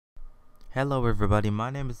Hello everybody, my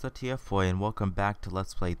name is TheTfboy and welcome back to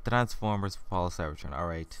Let's Play Transformers Fall of Cybertron.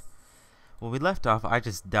 Alright, when we left off, I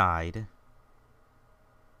just died.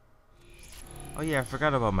 Oh yeah, I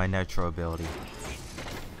forgot about my nitro ability.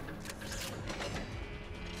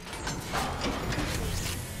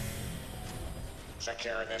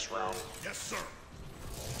 Secure this room. Yes, sir.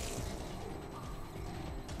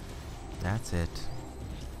 That's it.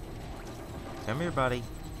 Come here, buddy.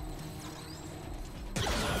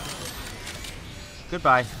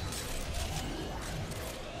 Goodbye. Yeah,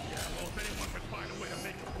 well, if anyone can find a way to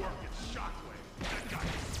make it work, it's Shockwave. That guy.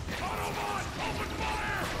 Autobot, open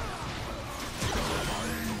fire!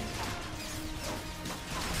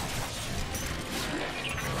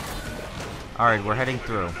 Alright, we're heading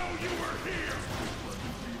through.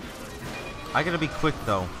 I gotta be quick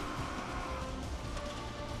though.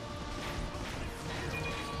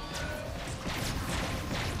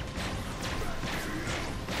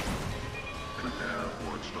 Prepare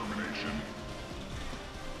for extermination.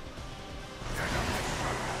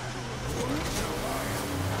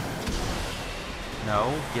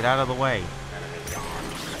 No, get out of the way.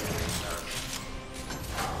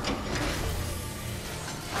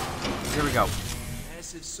 Here we go.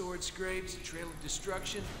 Massive sword scrapes, a trail of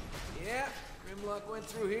destruction. Yeah, Grimlock went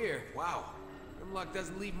through here. Wow. Grimlock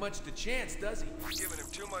doesn't leave much to chance, does he? You're giving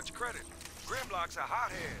him too much credit. Grimlock's a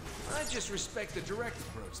hothead. I just respect the direct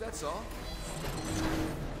approach, that's all.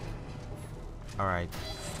 Alright.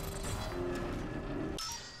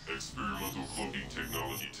 Experimental cloaking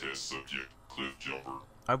technology test subject, Cliff Jumper.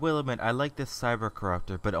 I will admit, I like this Cyber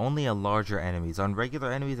Corruptor, but only on larger enemies. On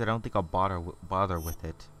regular enemies, I don't think I'll bother with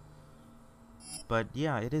it. But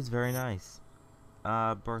yeah, it is very nice.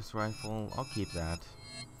 Burst Rifle, I'll keep that.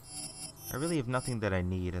 I really have nothing that I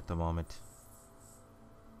need at the moment.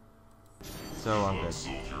 So I'm good.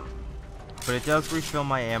 Soldier. But it does refill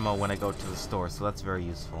my ammo when I go to the store, so that's very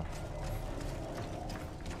useful.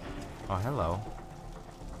 Oh, hello.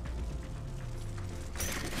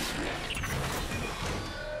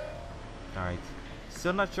 Alright.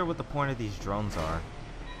 Still not sure what the point of these drones are.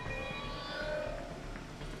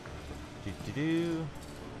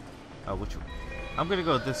 Oh, which one? I'm gonna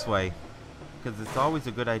go this way, because it's always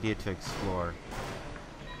a good idea to explore.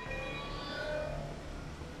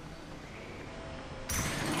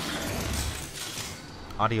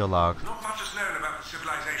 Audio log. Not much is known about the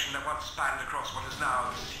civilization that once spanned across what is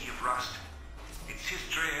now the Sea of Rust. Its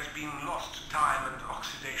history has been lost to time and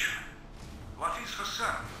oxidation. What is for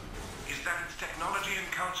certain is that its technology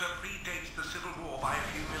encounter predates the Civil War by a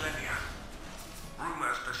few millennia.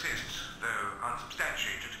 Rumors persist, though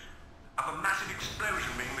unsubstantiated, of a massive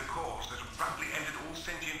explosion being the cause that abruptly ended all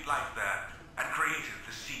sentient life there and created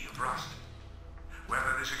the Sea of Rust.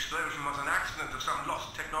 Whether this explosion was an accident of some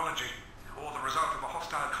lost technology or the result of a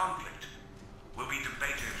hostile conflict will be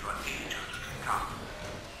debated for ages to come.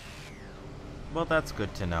 Well, that's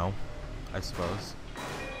good to know, I suppose.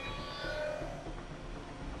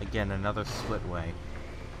 Again, another split way.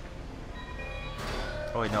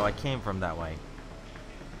 Oh wait, no, I came from that way.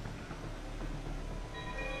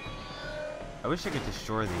 I wish I could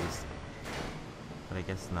destroy these, but I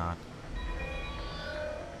guess not.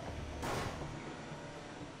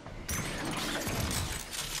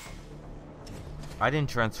 I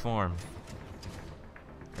didn't transform.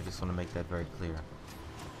 I just want to make that very clear.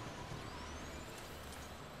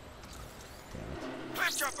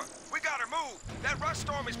 Cliff Jumper, we gotta move. That rust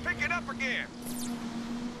storm is picking up again.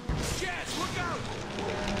 Jazz, look out!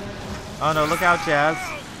 Oh no, look out, Jazz.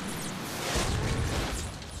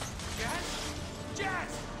 Jazz?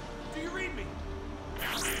 Jazz! Do you read me?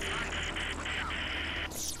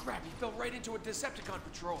 Crap, he fell right into a Decepticon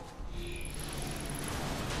patrol.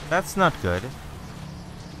 That's not good.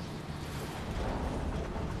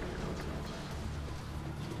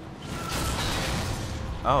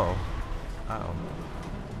 Oh. Uh-oh.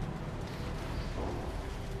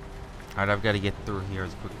 Alright, I've got to get through here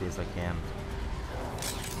as quickly as I can.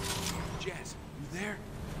 Jazz, you there?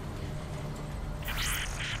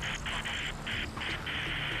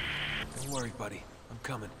 Don't worry, buddy. I'm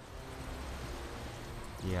coming.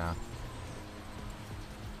 Yeah.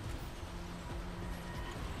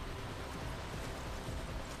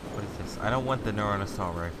 What is this? I don't want the Neuron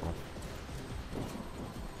Assault Rifle.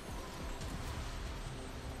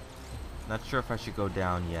 Not sure if I should go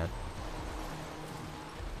down yet.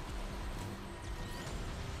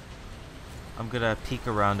 I'm gonna peek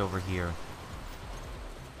around over here.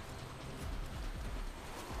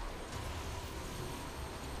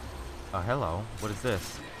 Oh, hello. What is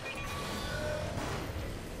this?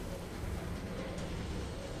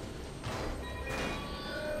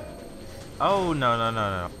 Oh, no, no, no,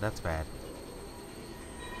 no. That's bad.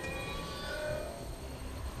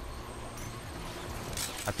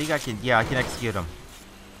 I think I can, yeah, I can execute him.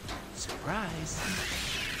 Surprise.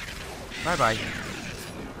 Bye-bye.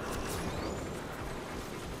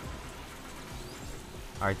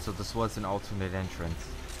 Alright, so this was an alternate entrance.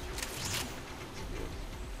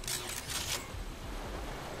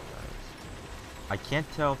 I can't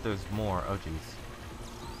tell if there's more. Oh, jeez.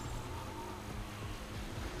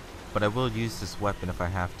 But I will use this weapon if I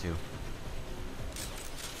have to.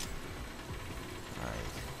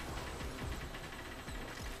 Alright.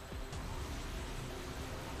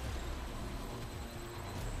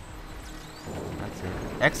 That's it.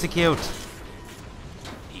 Execute!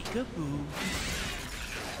 Peekaboo.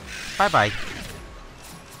 Bye-bye.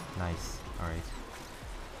 Nice. Alright.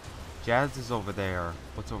 Jazz is over there.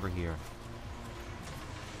 What's over here?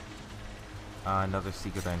 Another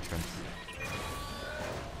secret entrance.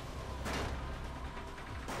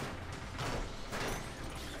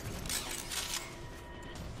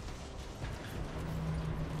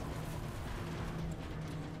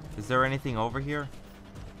 Is there anything over here?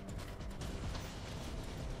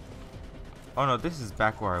 Oh no, this is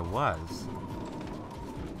back where I was.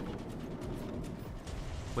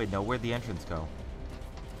 Wait, no, where'd the entrance go?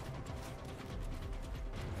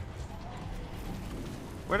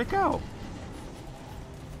 Where'd it go?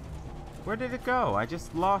 Where did it go? I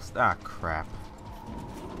just lost. Ah, crap.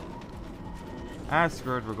 Ah,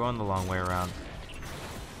 screwed. We're going the long way around.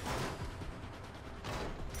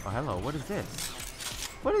 Oh, hello. What is this?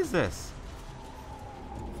 What is this?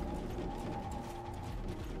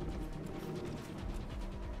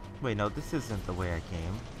 Wait, no, this isn't the way I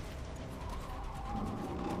came.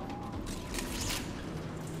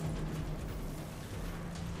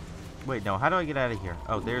 Wait, no, how do I get out of here?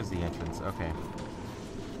 Oh, there's the entrance. Okay.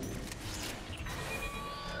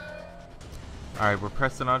 Alright, we're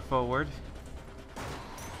pressing on forward.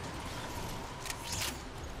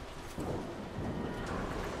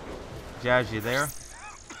 Jazz, you there?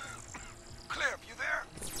 Cliff, you there?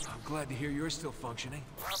 I'm glad to hear you're still functioning.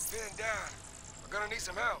 I'm pinned down. We're gonna need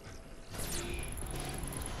some help.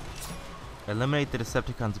 Eliminate the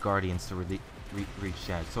Decepticons' guardians to reach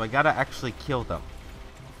Jazz. So I gotta actually kill them.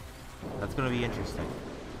 That's gonna be interesting.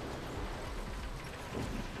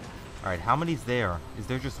 Alright, how many's there? Is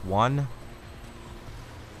there just one?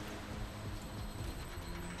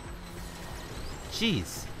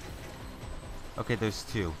 Jeez. Okay, there's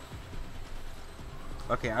two.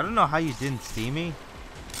 Okay, I don't know how you didn't see me,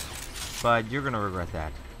 but you're gonna regret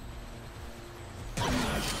that.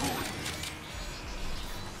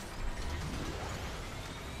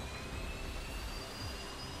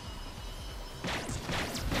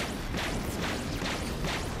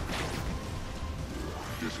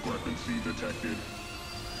 Discrepancy detected.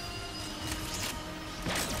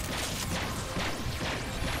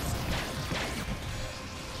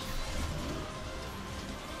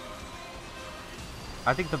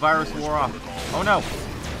 I think the virus wore off. Oh no!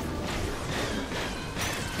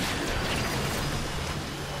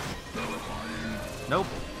 Nope.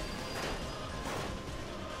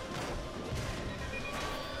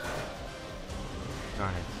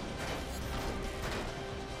 Darn it.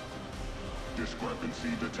 Discrepancy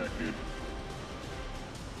detected.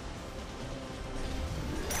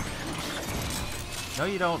 No,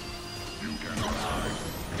 you don't. You cannot hide.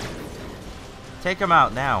 Take him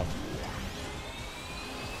out now.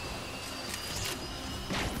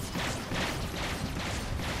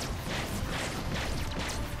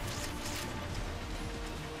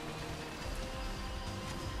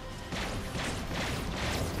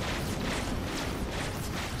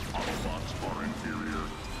 Autobots are inferior.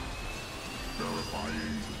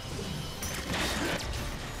 Verifying.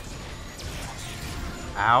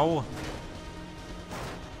 Ow.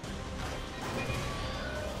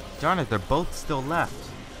 Darn it, they're both still left.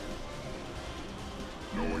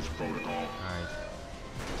 Noise protocol. Alright.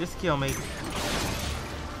 Just kill me.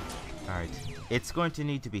 Alright. It's going to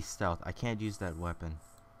need to be stealth. I can't use that weapon.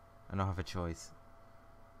 I don't have a choice.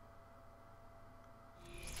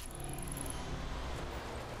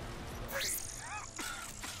 Hey.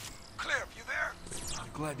 Cliff, you there? I'm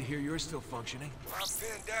glad to hear you're still functioning. I'm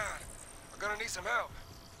pinned down. We're gonna need some help.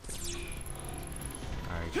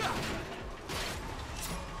 Alright.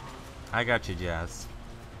 I got you, Jazz.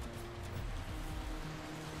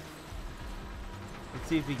 Let's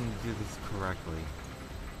see if we can do this correctly.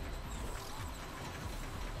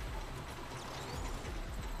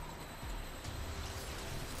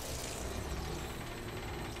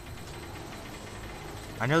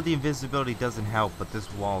 I know the invisibility doesn't help, but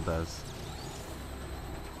this wall does.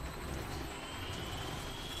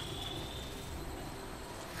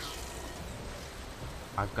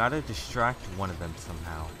 I've got to distract one of them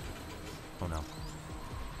somehow. Oh no.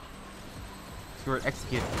 Screw it,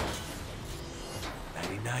 execute.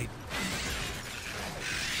 Nighty night.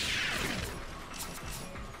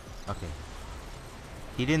 Okay.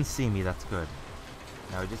 He didn't see me, that's good.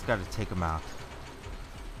 Now we just gotta take him out.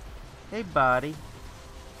 Hey, buddy.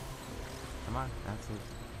 Come on, that's it.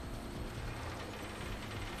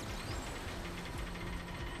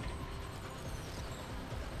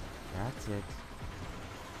 That's it.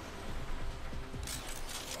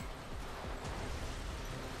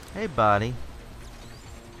 Hey, buddy.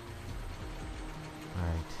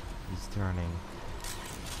 Alright, he's turning.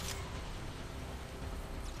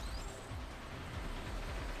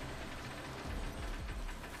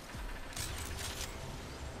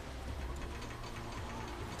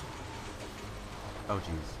 Oh,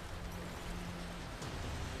 jeez.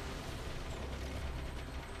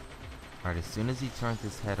 Alright, as soon as he turns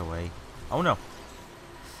his head away... Oh, no! Okay,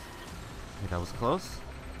 that was close.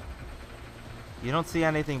 You don't see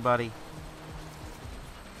anything, buddy.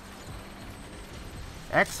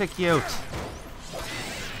 Execute!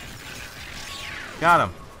 Got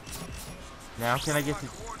him. Now can I get to...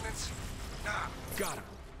 Got him.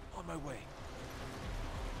 On my way.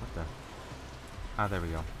 What the... Ah, there we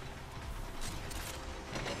go.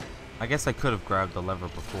 I guess I could have grabbed the lever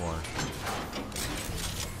before.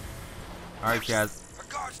 Alright, Jazz. The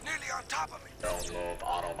guard's nearly on top of me. Don't move,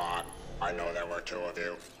 Autobot. I know there were two of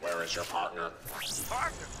you. Where is your partner?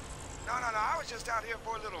 Partner? No, I was just out here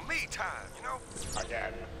for a little me time, you know?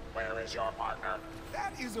 Again, where is your partner?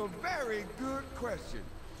 That is a very good question.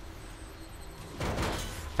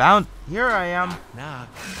 Found... Here I am. Knock.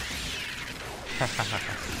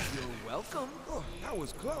 You're welcome. Oh, that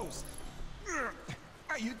was close.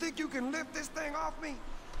 Hey, you think you can lift this thing off me?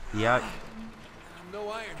 Yeah. I'm no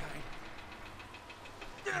Ironhide.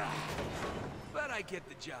 But I get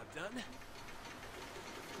the job done.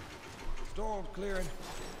 Storm's clearing.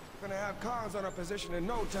 Gonna have cars on our position in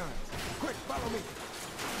no time. Quick, follow me.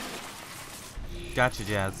 Gotcha,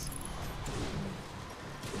 Jazz.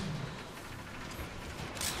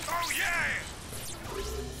 Oh, yeah!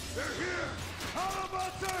 They're here!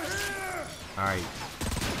 Autobots are here! Alright.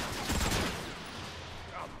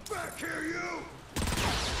 I'm back here, you!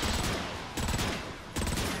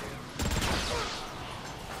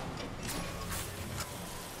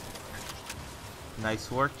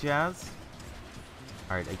 Nice work, Jazz.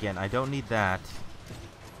 Alright, again, I don't need that.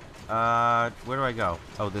 Where do I go?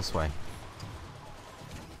 Oh, this way.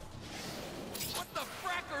 What the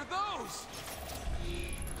frack are those?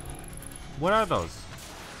 What are those?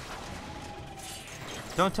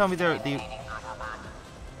 Don't tell me they're the...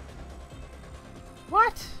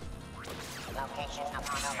 What?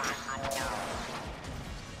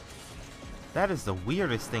 That is the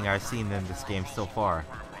weirdest thing I've seen in this game so far.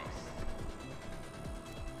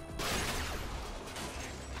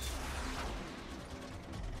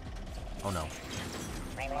 Oh no.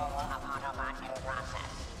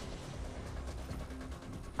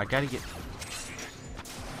 I gotta get...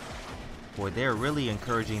 Boy, they're really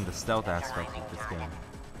encouraging the stealth aspect of this game.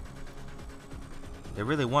 They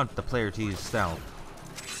really want the player to use stealth.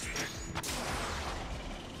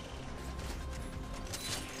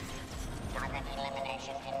 Target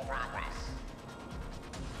elimination in progress.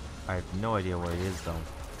 I have no idea where it is though.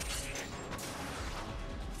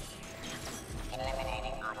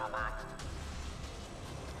 Eliminating Autobot.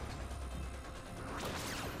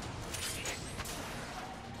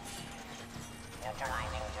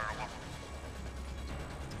 Neutralizing target.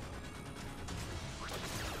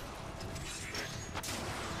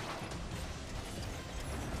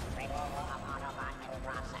 Removal of Autobot in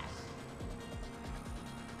process.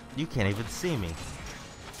 You can't even see me.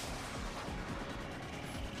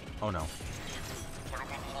 Oh no.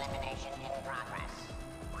 Target elimination in progress.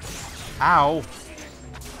 Ow!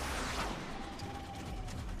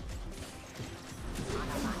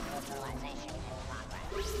 Autobot neutralization in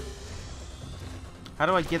progress. How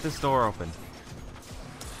do I get this door open?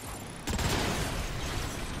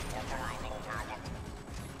 Neutralizing target.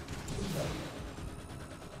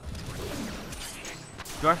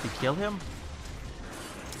 Do I have to kill him?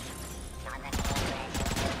 Target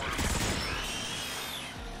elimination.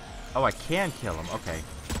 Oh, I can kill him. Okay.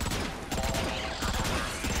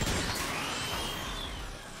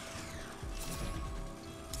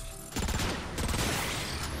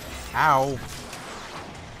 Ow!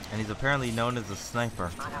 And he's apparently known as a sniper.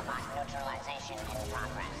 Autobot neutralization in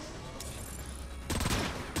progress.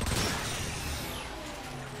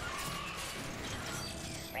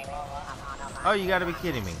 Removal of Autobot. Oh, you gotta be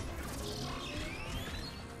kidding me.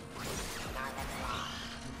 Target lost.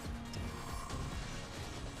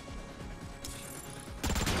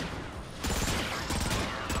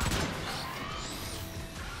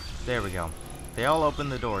 There we go. They all open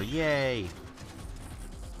the door. Yay!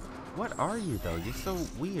 What are you, though? You're so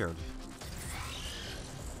weird.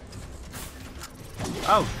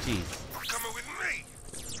 Oh, jeez. Coming with me.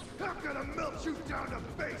 I'm gonna melt you down to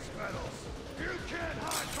base metals. You can't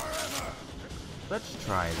hide forever. Let's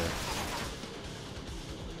try this.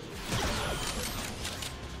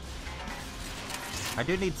 I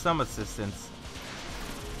do need some assistance.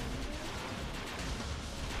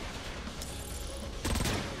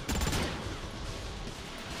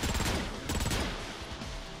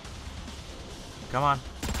 Come on.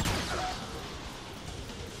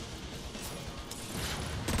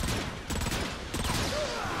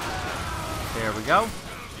 There we go.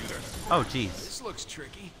 Oh, jeez. This looks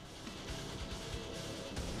tricky.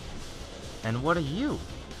 And what are you?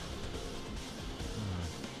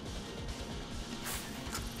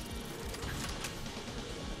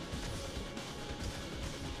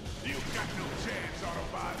 You've got no chance,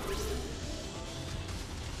 Autobot.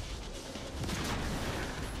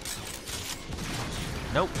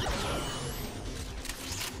 Nope.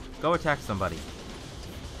 Go attack somebody.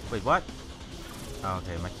 Wait, what? Oh,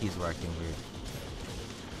 okay, my keys were acting weird.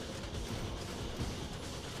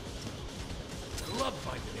 I love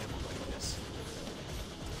finding ammo like this.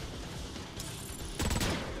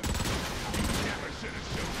 Never should have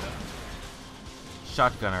showed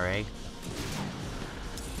up. Shotgunner, eh?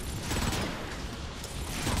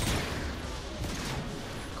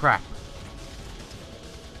 Crap.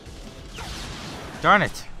 Darn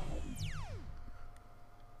it.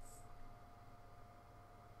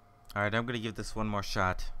 Alright, I'm gonna give this one more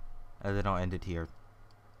shot, and then I'll end it here.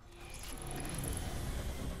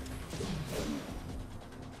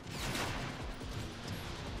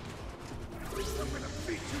 I'm gonna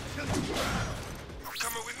beat you till you rattle.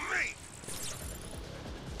 Coming with me.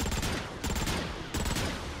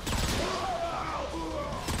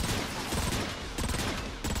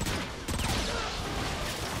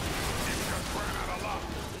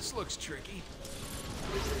 This looks tricky.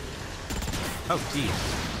 Oh, geez.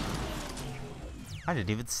 I didn't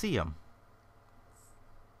even see him.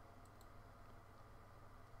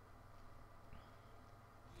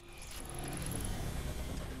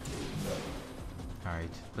 Alright,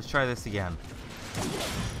 let's try this again.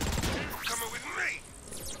 Coming with me.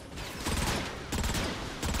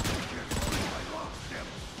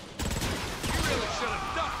 You really should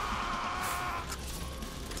have ducked.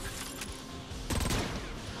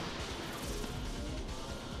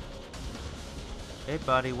 Hey,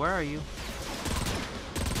 buddy, where are you?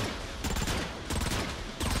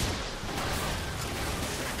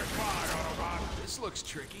 This looks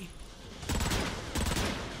tricky.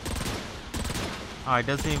 Oh, he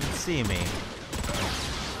doesn't even see me.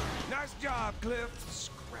 Nice job, Cliff.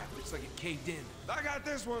 Scrap, looks like it caved in. I got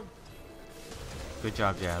this one. Good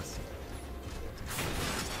job, Jazz.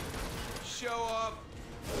 Show up.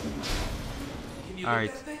 Can you All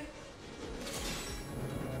lift right. that thing?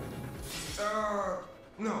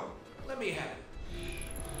 No. Let me have it.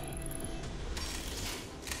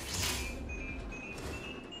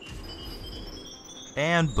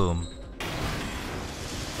 And boom.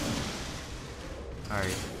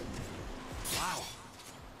 Alright. Wow.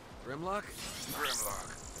 Grimlock? Grimlock.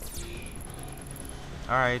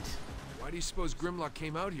 Alright. Why do you suppose Grimlock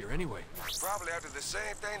came out here anyway? Probably after the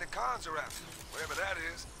same thing the cons are after. Whatever that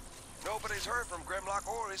is. Nobody's heard from Grimlock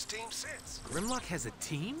or his team since. Grimlock has a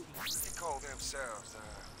team? They call themselves,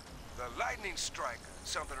 the Lightning Strike,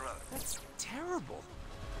 something or other. That's terrible.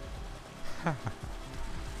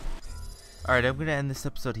 Alright, I'm gonna end this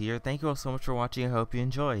episode here. Thank you all so much for watching. I hope you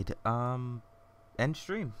enjoyed. End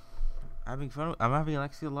stream. I'm having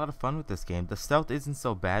actually a lot of fun with this game. The stealth isn't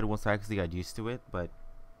so bad once I actually got used to it, but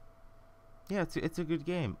yeah, it's a good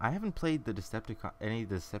game. I haven't played the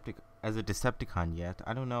as a Decepticon yet.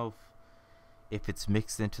 I don't know if it's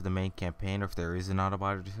mixed into the main campaign or if there is an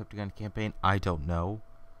Autobot or Decepticon campaign. I don't know.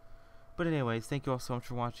 But anyways, thank you all so much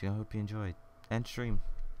for watching. I hope you enjoyed. End stream.